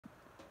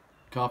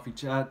Coffee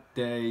Chat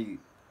Day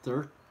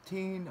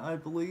 13, I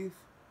believe.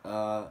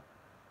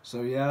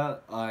 So yeah,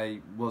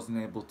 I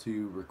wasn't able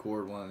to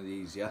record one of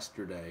these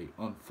yesterday,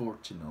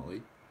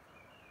 unfortunately.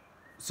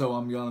 So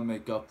I'm gonna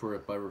make up for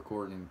it by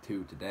recording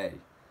two today.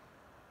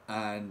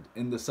 And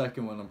in the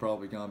second one, I'm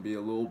probably gonna be a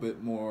little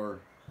bit more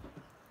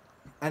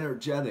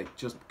energetic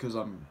just because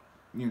I'm,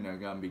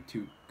 gonna be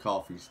two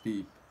coffees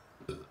deep.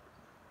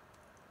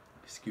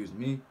 Excuse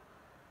me.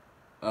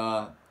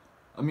 Uh,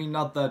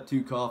 not that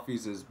two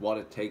coffees is what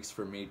it takes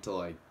for me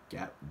to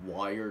get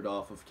wired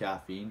off of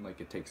caffeine. Like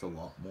it takes a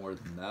lot more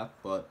than that,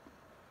 but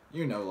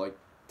like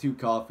two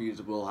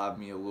coffees will have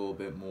me a little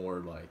bit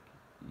more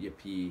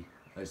yippee,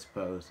 I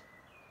suppose.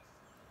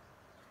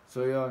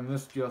 So yeah, I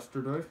missed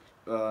yesterday.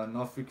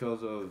 Not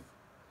because of,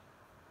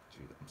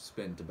 I'm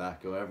spitting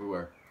tobacco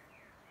everywhere.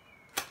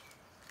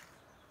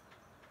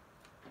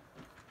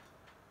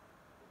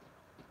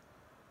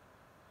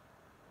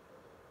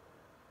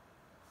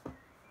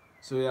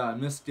 So yeah, I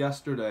missed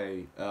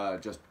yesterday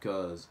just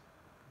because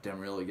didn't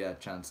really get a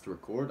chance to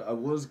record. I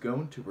was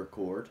going to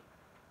record,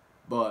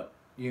 but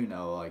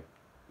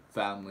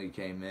family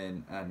came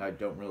in and I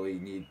don't really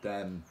need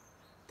them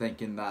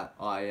thinking that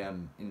I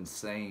am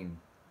insane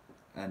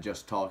and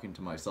just talking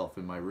to myself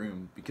in my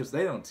room because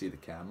they don't see the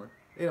camera.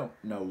 They don't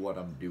know what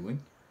I'm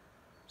doing.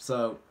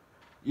 So,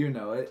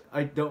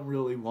 I don't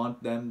really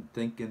want them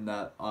thinking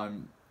that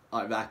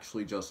I've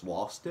actually just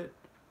lost it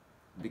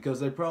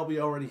because they probably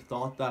already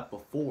thought that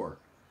before.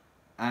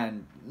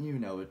 And,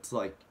 it's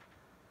like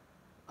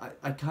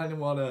I kind of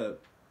want to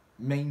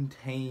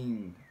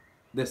maintain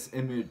this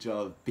image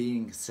of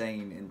being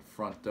sane in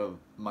front of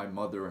my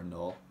mother and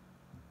all.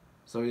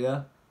 So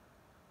yeah,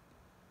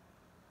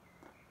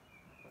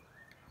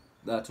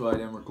 that's why I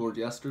didn't record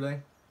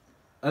yesterday.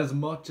 As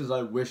much as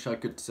I wish I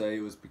could say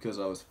it was because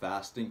I was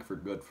fasting for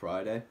Good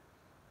Friday,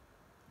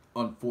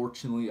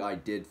 unfortunately I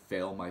did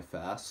fail my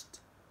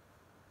fast.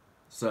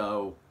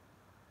 So,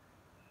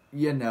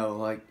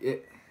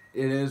 it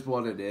is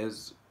what it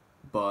is,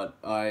 but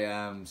I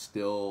am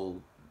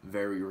still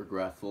very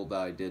regretful that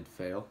I did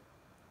fail.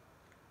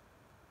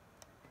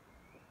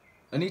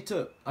 I need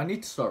to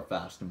start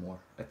fasting more.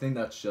 I think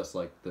that's just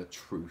the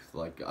truth.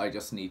 I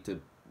just need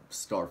to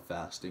start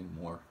fasting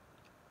more.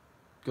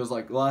 Cuz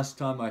last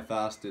time I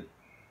fasted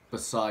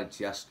besides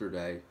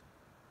yesterday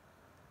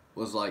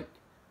was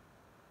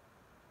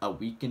a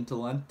week into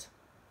Lent,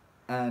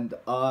 and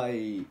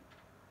I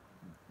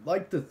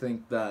like to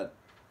think that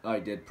I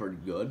did pretty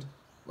good.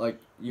 I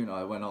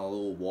went on a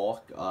little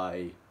walk.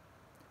 I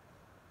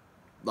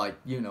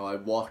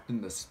walked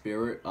in the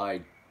spirit.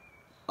 I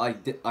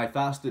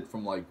fasted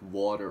from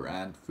water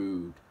and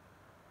food,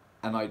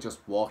 and I just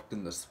walked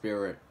in the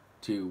spirit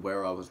to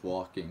where I was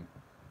walking.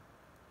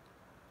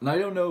 And I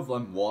don't know if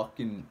I'm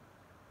walking,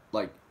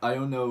 I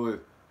don't know if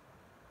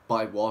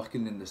by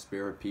walking in the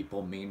spirit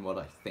people mean what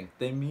I think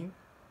they mean.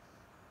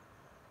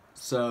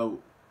 So,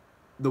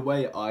 the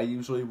way I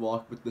usually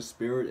walk with the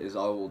spirit is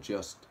I will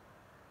just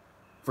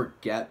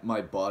forget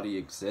my body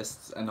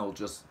exists and I'll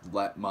just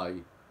let my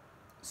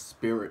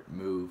spirit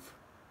move,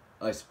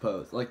 I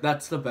suppose.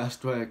 That's the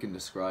best way I can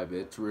describe it.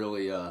 It's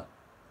really,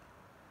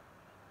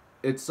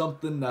 it's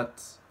something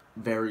that's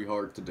very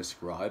hard to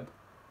describe.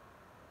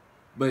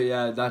 But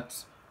yeah,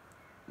 that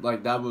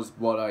was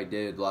what I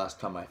did last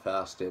time I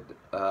fasted,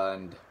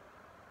 and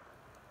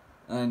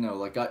I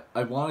know,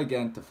 I want to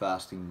get into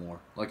fasting more.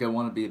 I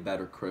want to be a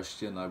better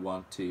Christian. I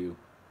want to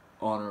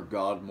honor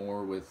God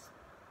more with,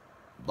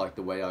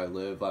 the way I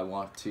live. I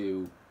want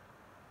to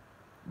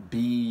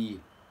be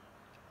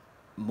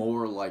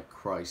more like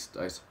Christ,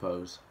 I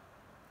suppose.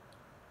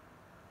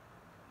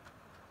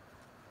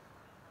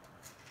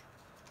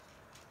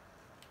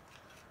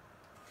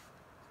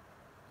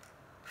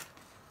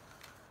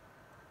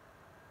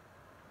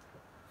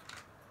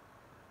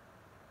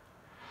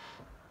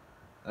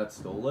 That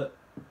stole it.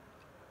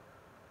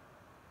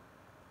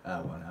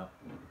 That went out.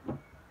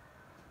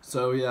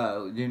 So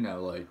yeah,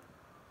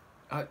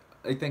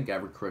 I think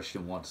every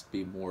Christian wants to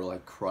be more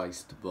like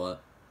Christ,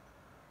 but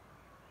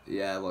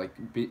yeah,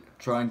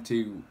 trying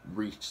to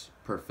reach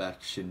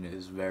perfection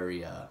is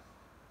very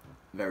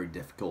very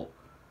difficult.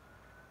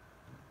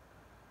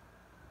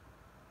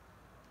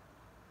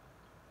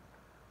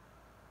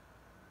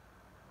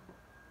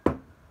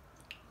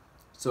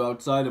 So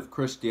outside of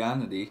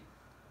Christianity,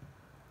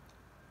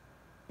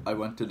 I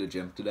went to the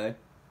gym today.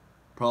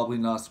 Probably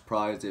not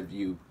surprised if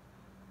you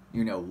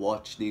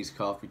watch these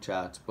coffee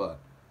chats, but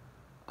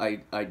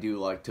I do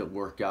like to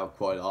work out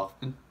quite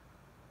often.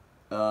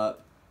 Had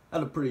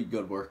a pretty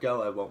good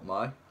workout, I won't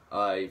lie.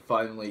 I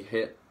finally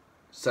hit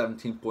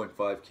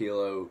 17.5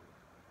 kilo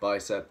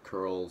bicep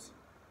curls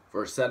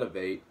for a set of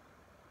 8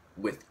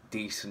 with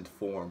decent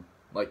form.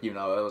 I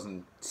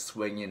wasn't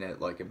swinging it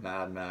like a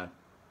madman.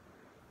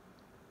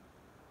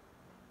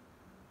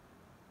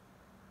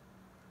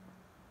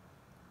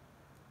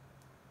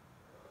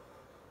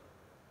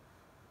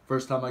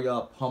 First time I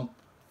got a pump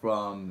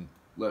from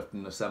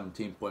lifting the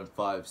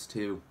 17.5s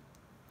too.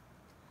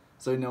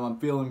 So I'm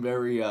feeling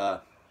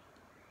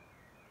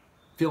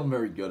feeling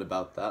very good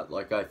about that.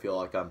 Like, I feel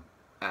like I'm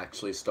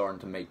actually starting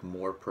to make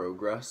more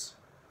progress,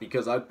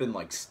 because I've been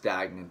like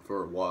stagnant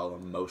for a while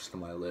on most of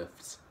my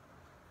lifts.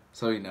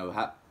 So, you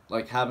know,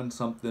 like having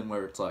something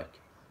where it's like,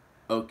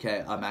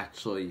 okay, I'm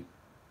actually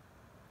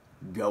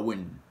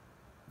going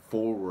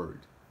forward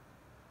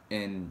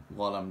in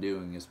what I'm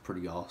doing is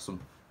pretty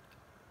awesome.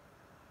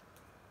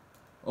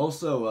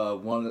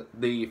 Also,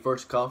 the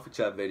first coffee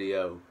chat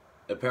video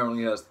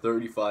apparently has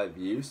 35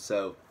 views,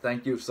 so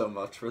thank you so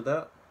much for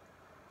that.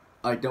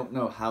 I don't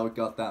know how it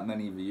got that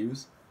many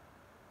views,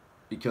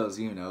 because,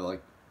 you know,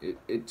 like,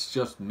 it's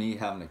just me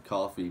having a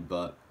coffee,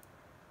 but,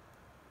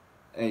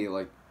 hey,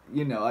 like,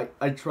 you know,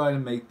 I try to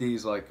make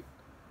these, like,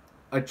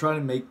 I try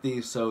to make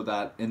these so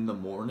that in the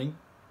morning,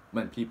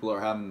 when people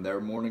are having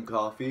their morning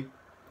coffee,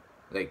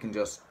 they can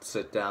just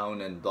sit down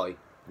and, like,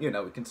 you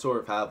know, we can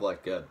sort of have,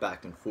 like, a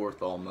back and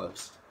forth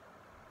almost.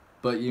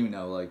 But, you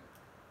know, like,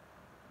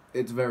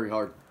 it's very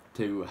hard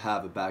to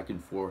have a back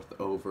and forth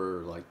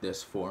over, like,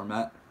 this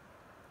format.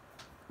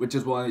 Which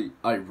is why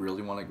I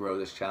really want to grow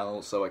this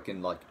channel, so I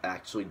can, like,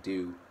 actually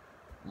do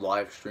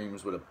live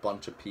streams with a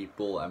bunch of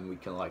people and we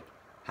can, like,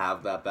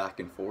 have that back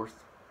and forth.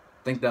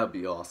 I think that would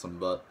be awesome,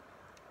 but,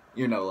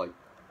 you know, like,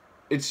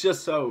 it's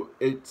just so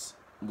it's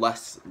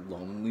less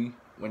lonely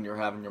when you're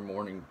having your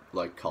morning,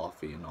 like,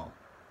 coffee and all.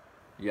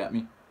 You get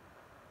me?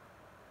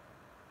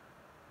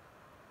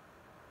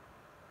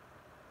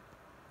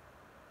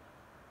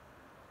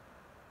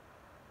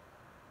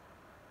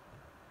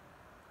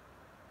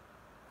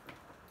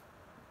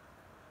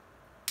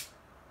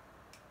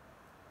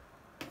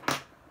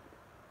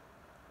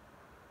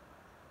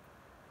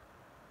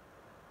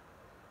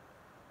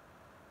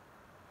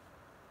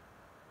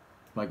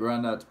 My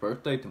granddad's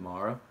birthday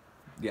tomorrow.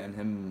 Getting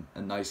him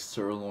a nice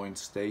sirloin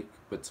steak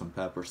with some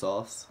pepper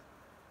sauce.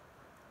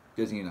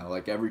 Because, you know,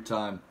 like, every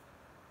time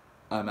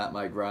I'm at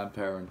my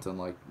grandparents and,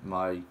 like,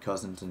 my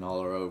cousins and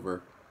all are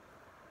over,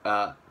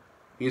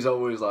 he's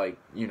always, like,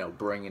 you know,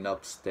 bringing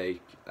up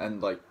steak.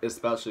 And, like,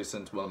 especially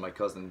since one of my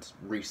cousins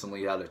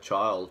recently had a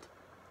child,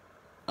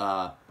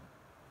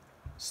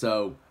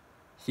 so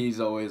he's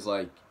always,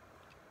 like,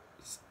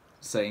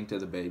 saying to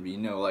the baby, you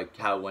know, like,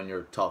 how when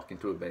you're talking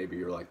to a baby,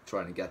 you're, like,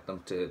 trying to get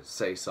them to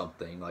say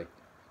something, like,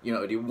 you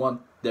know, you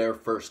want their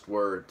first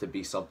word to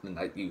be something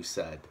that you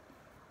said.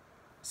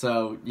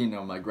 So, you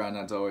know, my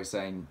granddad's always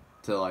saying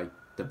to, like,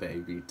 the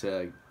baby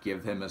to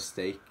give him a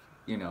steak,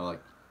 you know,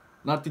 like,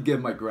 not to give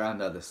my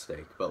granddad a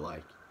steak, but,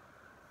 like,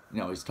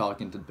 you know, he's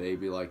talking to the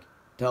baby, like,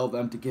 tell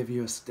them to give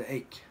you a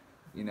steak,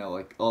 you know,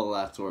 like, all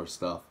that sort of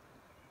stuff.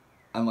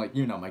 And, like,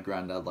 you know, my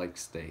granddad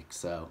likes steak,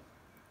 so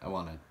I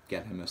want to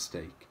get him a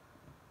steak.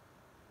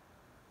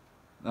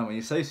 Now, when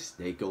you say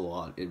steak a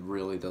lot, it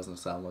really doesn't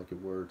sound like a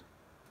word.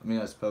 I mean,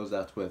 I suppose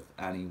that's with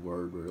any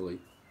word, really.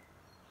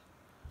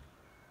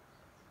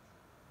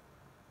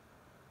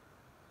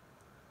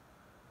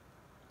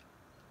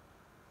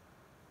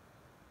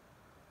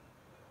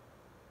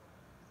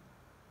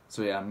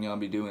 So yeah, I'm gonna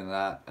be doing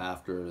that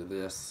after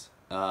this.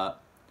 I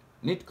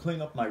need to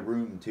clean up my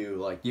room too.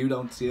 Like, you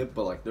don't see it,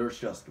 but, like, there's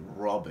just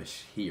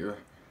rubbish here.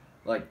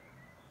 Like,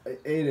 it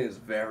is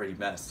very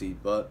messy,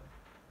 but,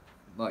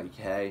 like,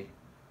 hey,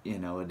 you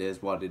know, it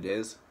is what it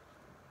is.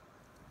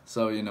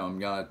 So, you know, I'm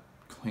gonna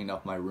clean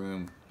up my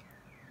room.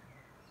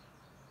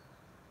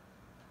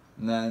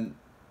 And then,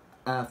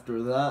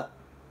 after that,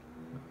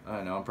 I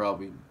don't know, I'm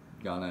probably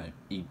gonna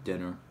eat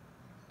dinner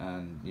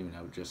and, you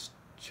know, just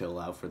chill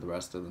out for the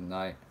rest of the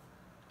night.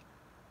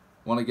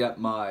 Want to get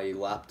my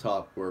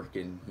laptop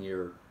working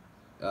here.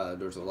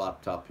 There's a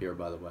laptop here,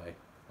 by the way,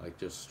 like,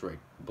 just straight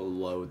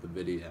below the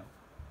video.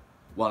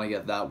 Want to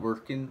get that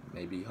working,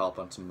 maybe hop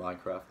on some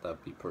Minecraft,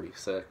 that'd be pretty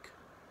sick.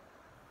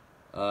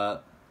 Yeah.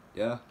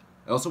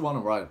 I also want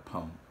to write a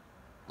poem.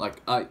 Like,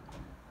 I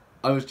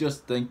was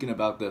just thinking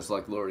about this,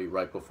 like, literally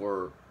right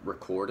before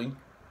recording.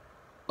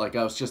 Like,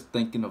 I was just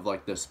thinking of,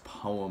 like, this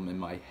poem in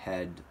my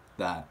head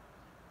that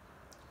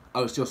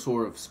I was just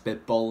sort of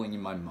spitballing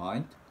in my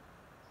mind.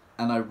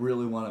 And I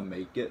really want to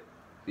make it,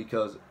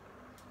 because,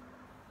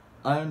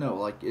 I don't know,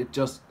 like, it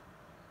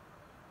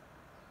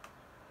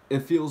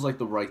feels like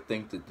the right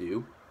thing to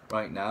do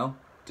right now,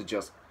 to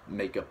just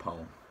make a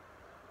poem.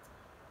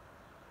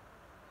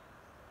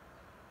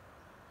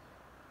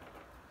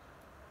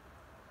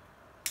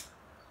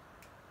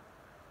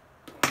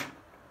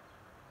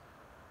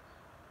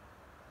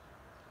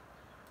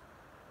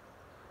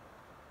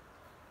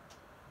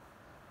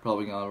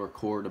 Probably gonna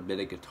record a bit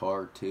of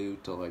guitar too,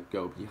 to, like,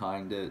 go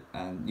behind it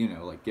and, you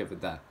know, like, give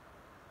it that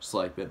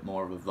slight bit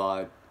more of a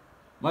vibe.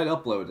 Might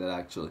upload it,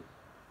 actually.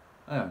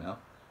 I don't know.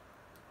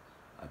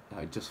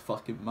 I just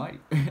fucking might.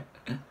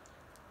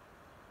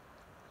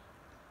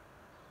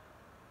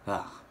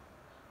 Ah.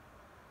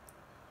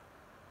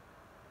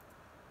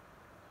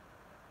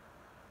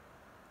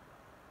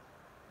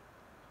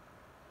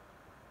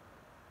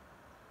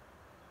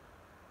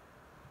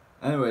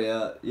 Anyway,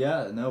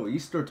 yeah, no,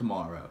 Easter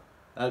tomorrow.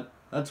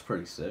 That's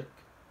pretty sick.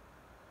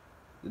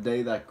 The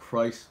day that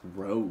Christ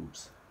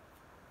rose.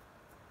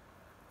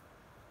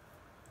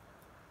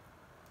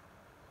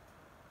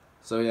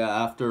 So yeah,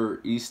 after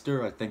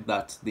Easter, I think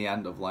that's the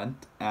end of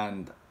Lent,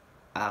 and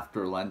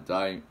after Lent,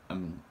 I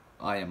am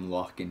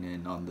locking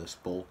in on this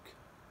bulk.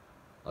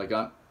 I've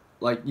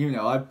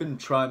been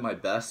trying my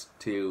best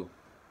to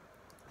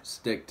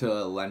stick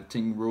to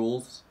Lenting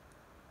rules,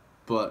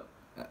 but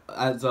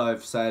as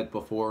I've said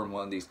before in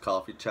one of these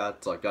coffee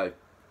chats,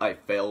 I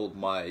failed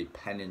my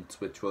penance,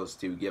 which was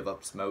to give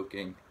up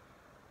smoking.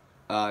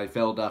 I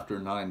failed after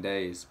 9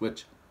 days,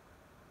 which,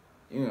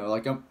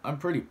 I'm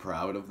pretty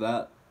proud of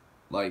that.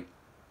 Like,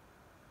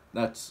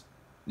 that's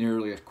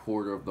nearly a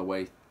quarter of the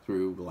way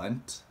through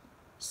Lent.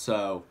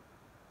 So,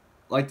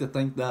 I like to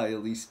think that I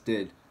at least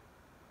did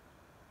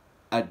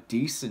a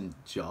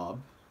decent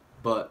job.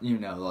 But,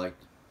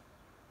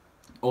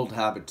 old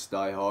habits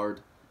die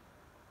hard.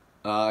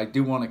 I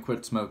do want to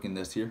quit smoking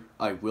this year.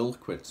 I will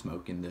quit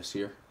smoking this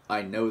year.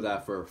 I know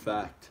that for a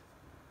fact.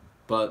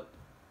 But,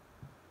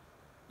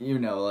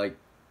 I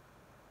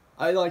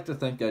like to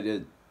think I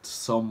did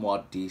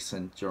somewhat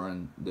decent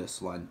during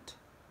this Lent.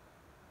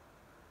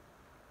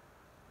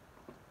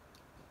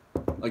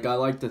 I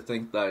like to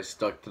think that I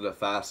stuck to the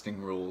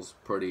fasting rules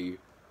pretty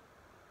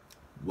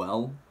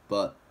well,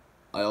 but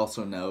I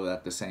also know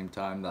at the same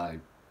time that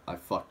I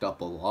fucked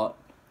up a lot.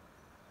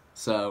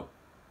 So,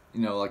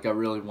 I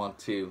really want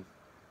to,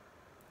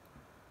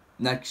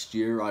 next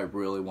year I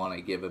really want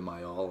to give it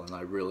my all, and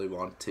I really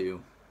want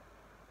to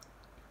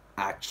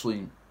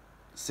actually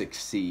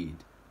succeed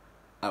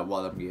at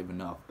what I'm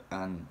giving up,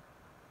 and,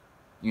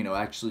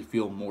 actually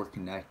feel more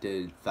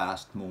connected,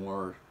 fast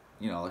more,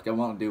 I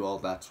want to do all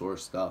that sort of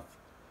stuff.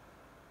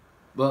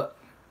 But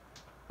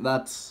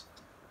that's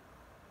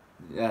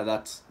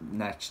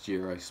next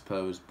year, I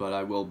suppose. But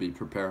I will be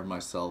preparing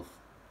myself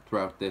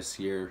throughout this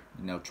year,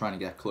 trying to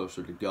get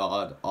closer to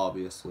God,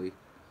 obviously.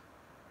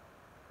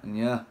 And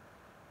yeah,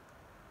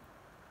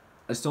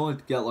 I still need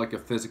to get a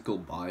physical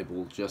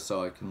Bible just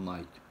so I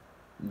can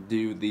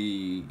do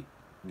the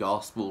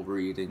gospel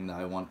reading that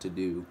I want to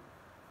do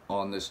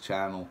on this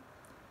channel,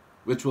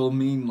 which will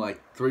mean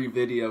 3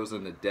 videos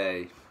in a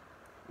day,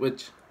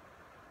 which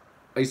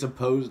I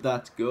suppose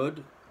that's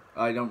good.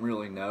 I don't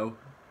really know.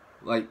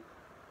 I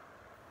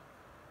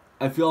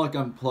feel like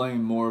I'm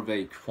playing more of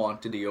a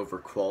quantity over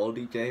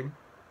quality game.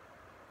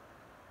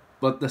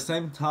 But at the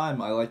same time,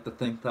 I like to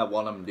think that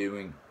what I'm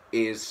doing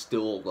is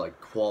still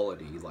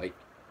quality.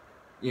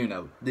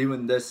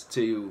 Doing this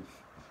to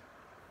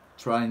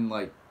try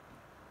and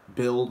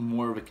build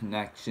more of a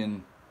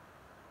connection.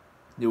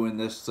 Doing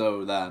this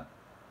so that,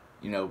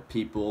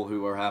 people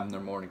who are having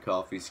their morning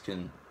coffees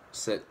can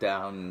sit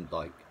down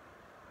and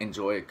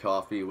enjoy a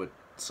coffee with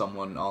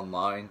someone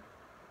online.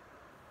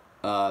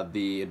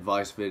 The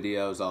advice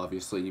videos,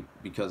 obviously,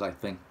 because I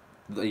think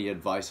the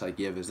advice I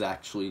give is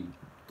actually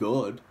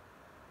good.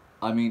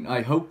 I mean,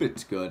 I hope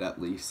it's good, at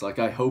least.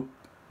 I hope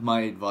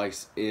my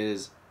advice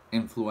is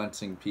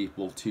influencing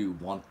people to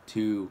want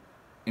to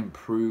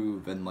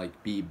improve and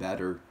be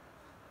better.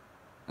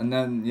 And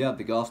then, yeah,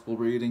 the gospel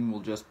reading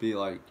will just be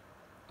I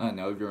don't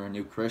know, if you're a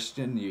new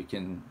Christian, you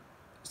can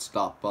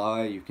stop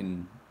by, you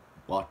can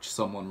watch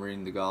someone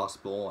reading the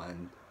gospel,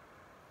 and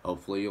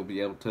hopefully you'll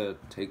be able to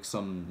take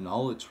some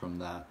knowledge from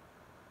that.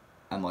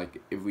 And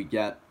if we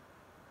get,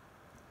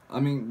 I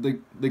mean,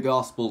 the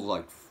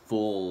gospel's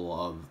full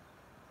of,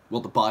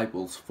 well, the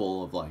Bible's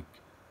full of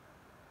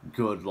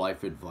good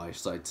life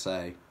advice, I'd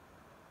say,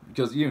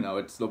 because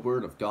it's the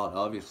word of God.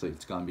 Obviously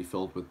it's gonna be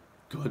filled with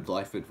good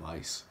life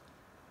advice,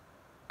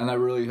 and I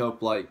really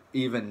hope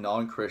even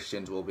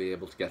non-Christians will be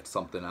able to get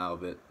something out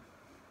of it.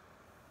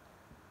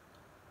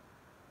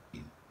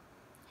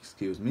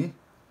 Excuse me.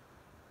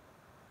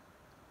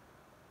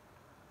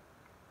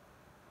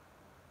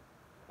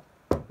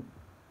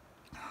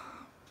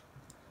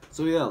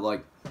 So yeah,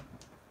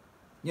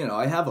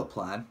 I have a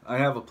plan. I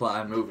have a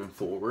plan moving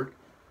forward,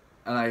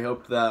 and I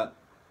hope that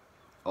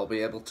I'll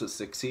be able to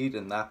succeed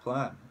in that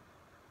plan.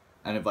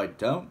 And if I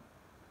don't,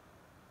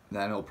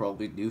 then I'll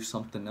probably do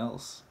something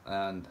else.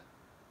 And,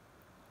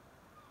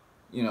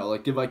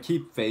 if I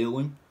keep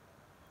failing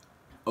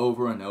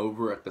over and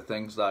over at the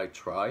things that I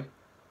try,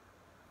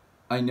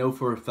 I know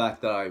for a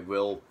fact that I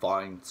will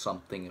find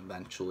something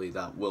eventually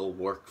that will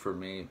work for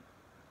me,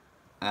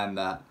 and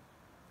that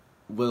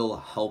will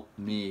help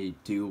me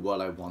do what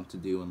I want to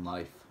do in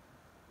life.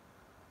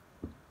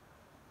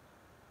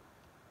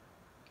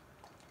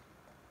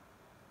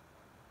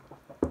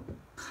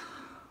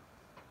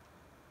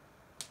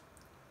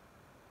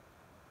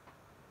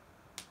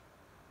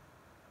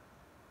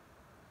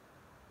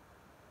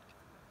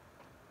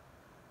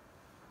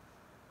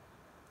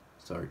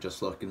 Sorry,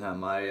 just looking at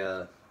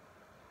my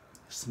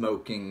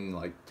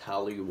smoking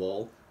tally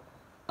wall.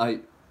 I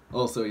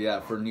also,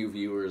 yeah, for new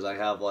viewers, I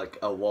have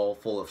a wall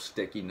full of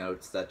sticky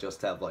notes that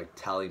just have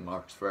tally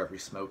marks for every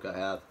smoke I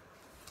have.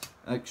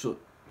 Actually,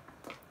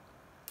 I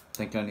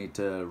think I need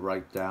to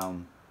write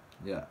down,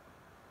 yeah.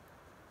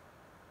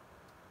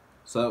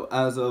 So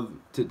as of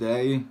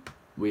today,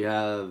 we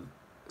have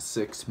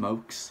 6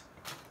 smokes.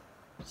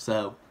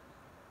 So,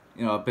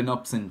 I've been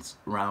up since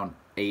around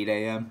 8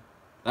 a.m.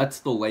 That's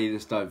the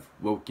latest I've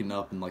woken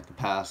up in the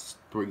past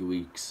 3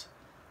 weeks.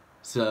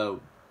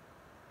 So,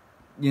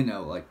 you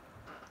know, like,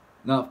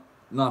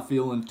 not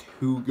feeling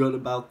too good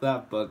about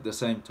that, but at the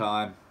same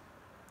time,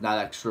 that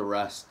extra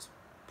rest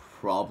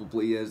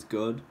probably is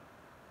good.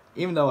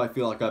 Even though I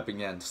feel like I've been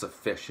getting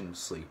sufficient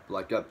sleep.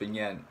 Like, I've been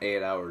getting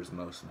 8 hours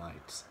most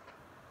nights.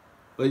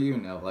 But, you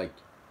know, like,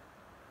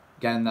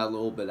 getting that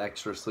little bit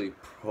extra sleep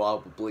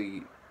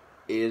probably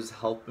is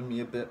helping me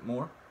a bit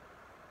more.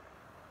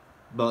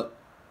 But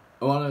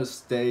I want to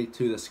stay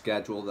to the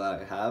schedule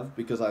that I have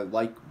because I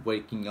like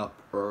waking up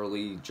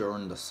early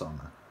during the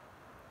summer.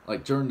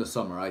 Like, during the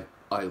summer,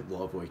 I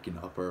love waking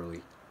up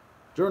early.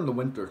 During the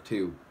winter,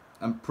 too.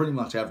 And pretty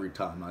much every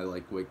time I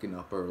like waking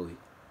up early.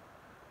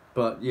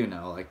 But, you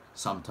know, like,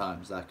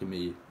 sometimes that can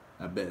be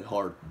a bit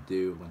hard to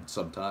do. And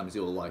sometimes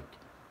you'll, like,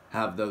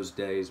 have those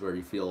days where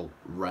you feel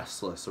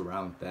restless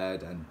around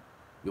bed and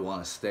you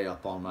want to stay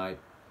up all night.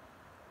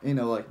 You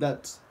know, like,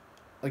 that's,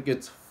 like,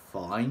 it's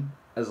fine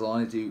as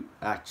long as you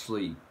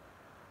actually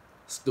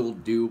still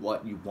do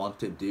what you want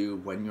to do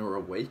when you're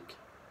awake.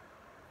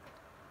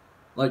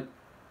 Like,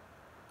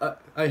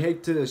 I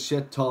hate to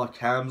shit talk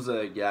Hamza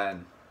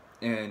again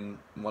in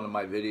one of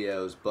my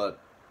videos, but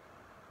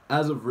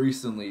as of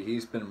recently,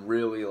 he's been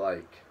really,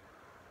 like,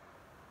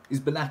 he's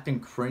been acting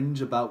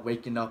cringe about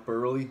waking up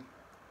early,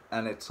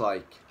 and it's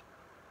like,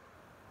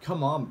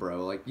 come on,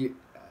 bro, like,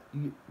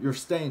 you're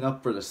staying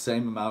up for the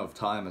same amount of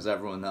time as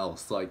everyone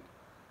else. Like,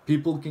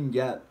 people can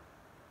get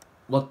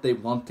what they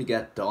want to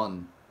get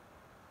done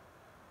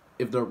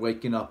if they're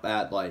waking up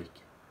at, like,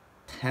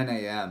 10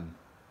 a.m.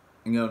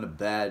 and going to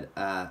bed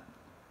at,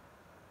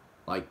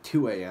 like,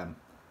 2 a.m.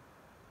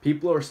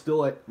 People are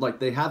still, like,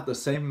 they have the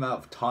same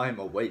amount of time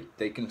awake.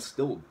 They can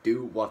still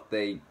do what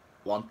they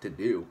want to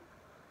do.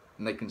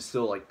 And they can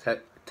still, like,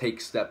 take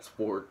steps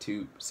forward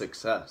to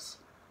success.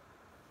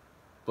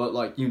 But,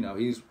 like, you know,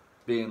 he's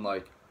being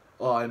like,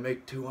 oh, I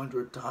make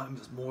 200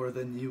 times more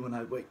than you and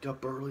I wake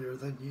up earlier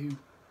than you.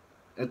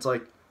 It's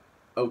like,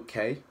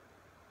 okay.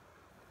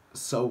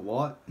 So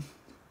what?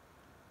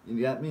 You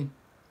get me?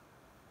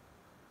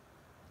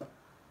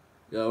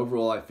 Yeah,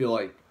 overall, I feel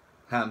like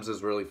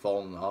Hamza's really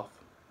fallen off.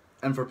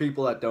 And for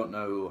people that don't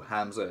know who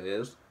Hamza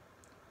is,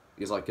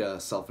 he's like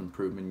a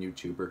self-improvement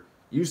YouTuber.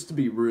 Used to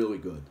be really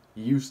good.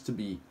 Used to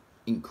be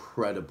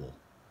incredible.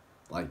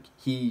 Like,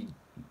 he,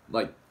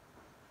 like,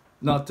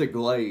 not to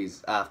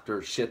glaze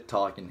after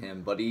shit-talking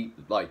him, but he,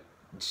 like,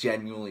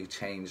 genuinely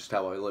changed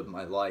how I live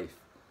my life.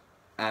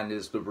 And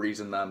is the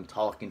reason that I'm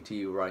talking to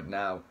you right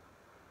now.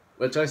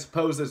 Which I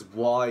suppose is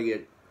why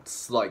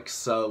it's, like,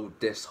 so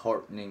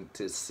disheartening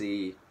to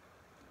see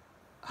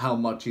how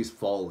much he's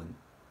fallen.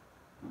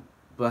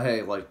 But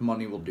hey, like,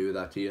 money will do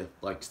that to you.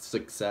 Like,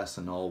 success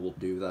and all will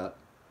do that.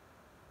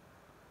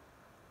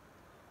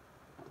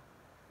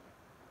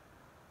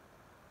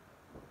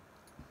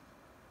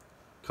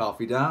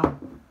 Coffee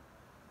down.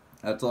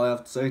 That's all I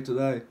have to say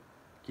today.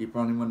 Keep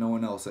running when no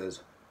one else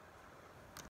is.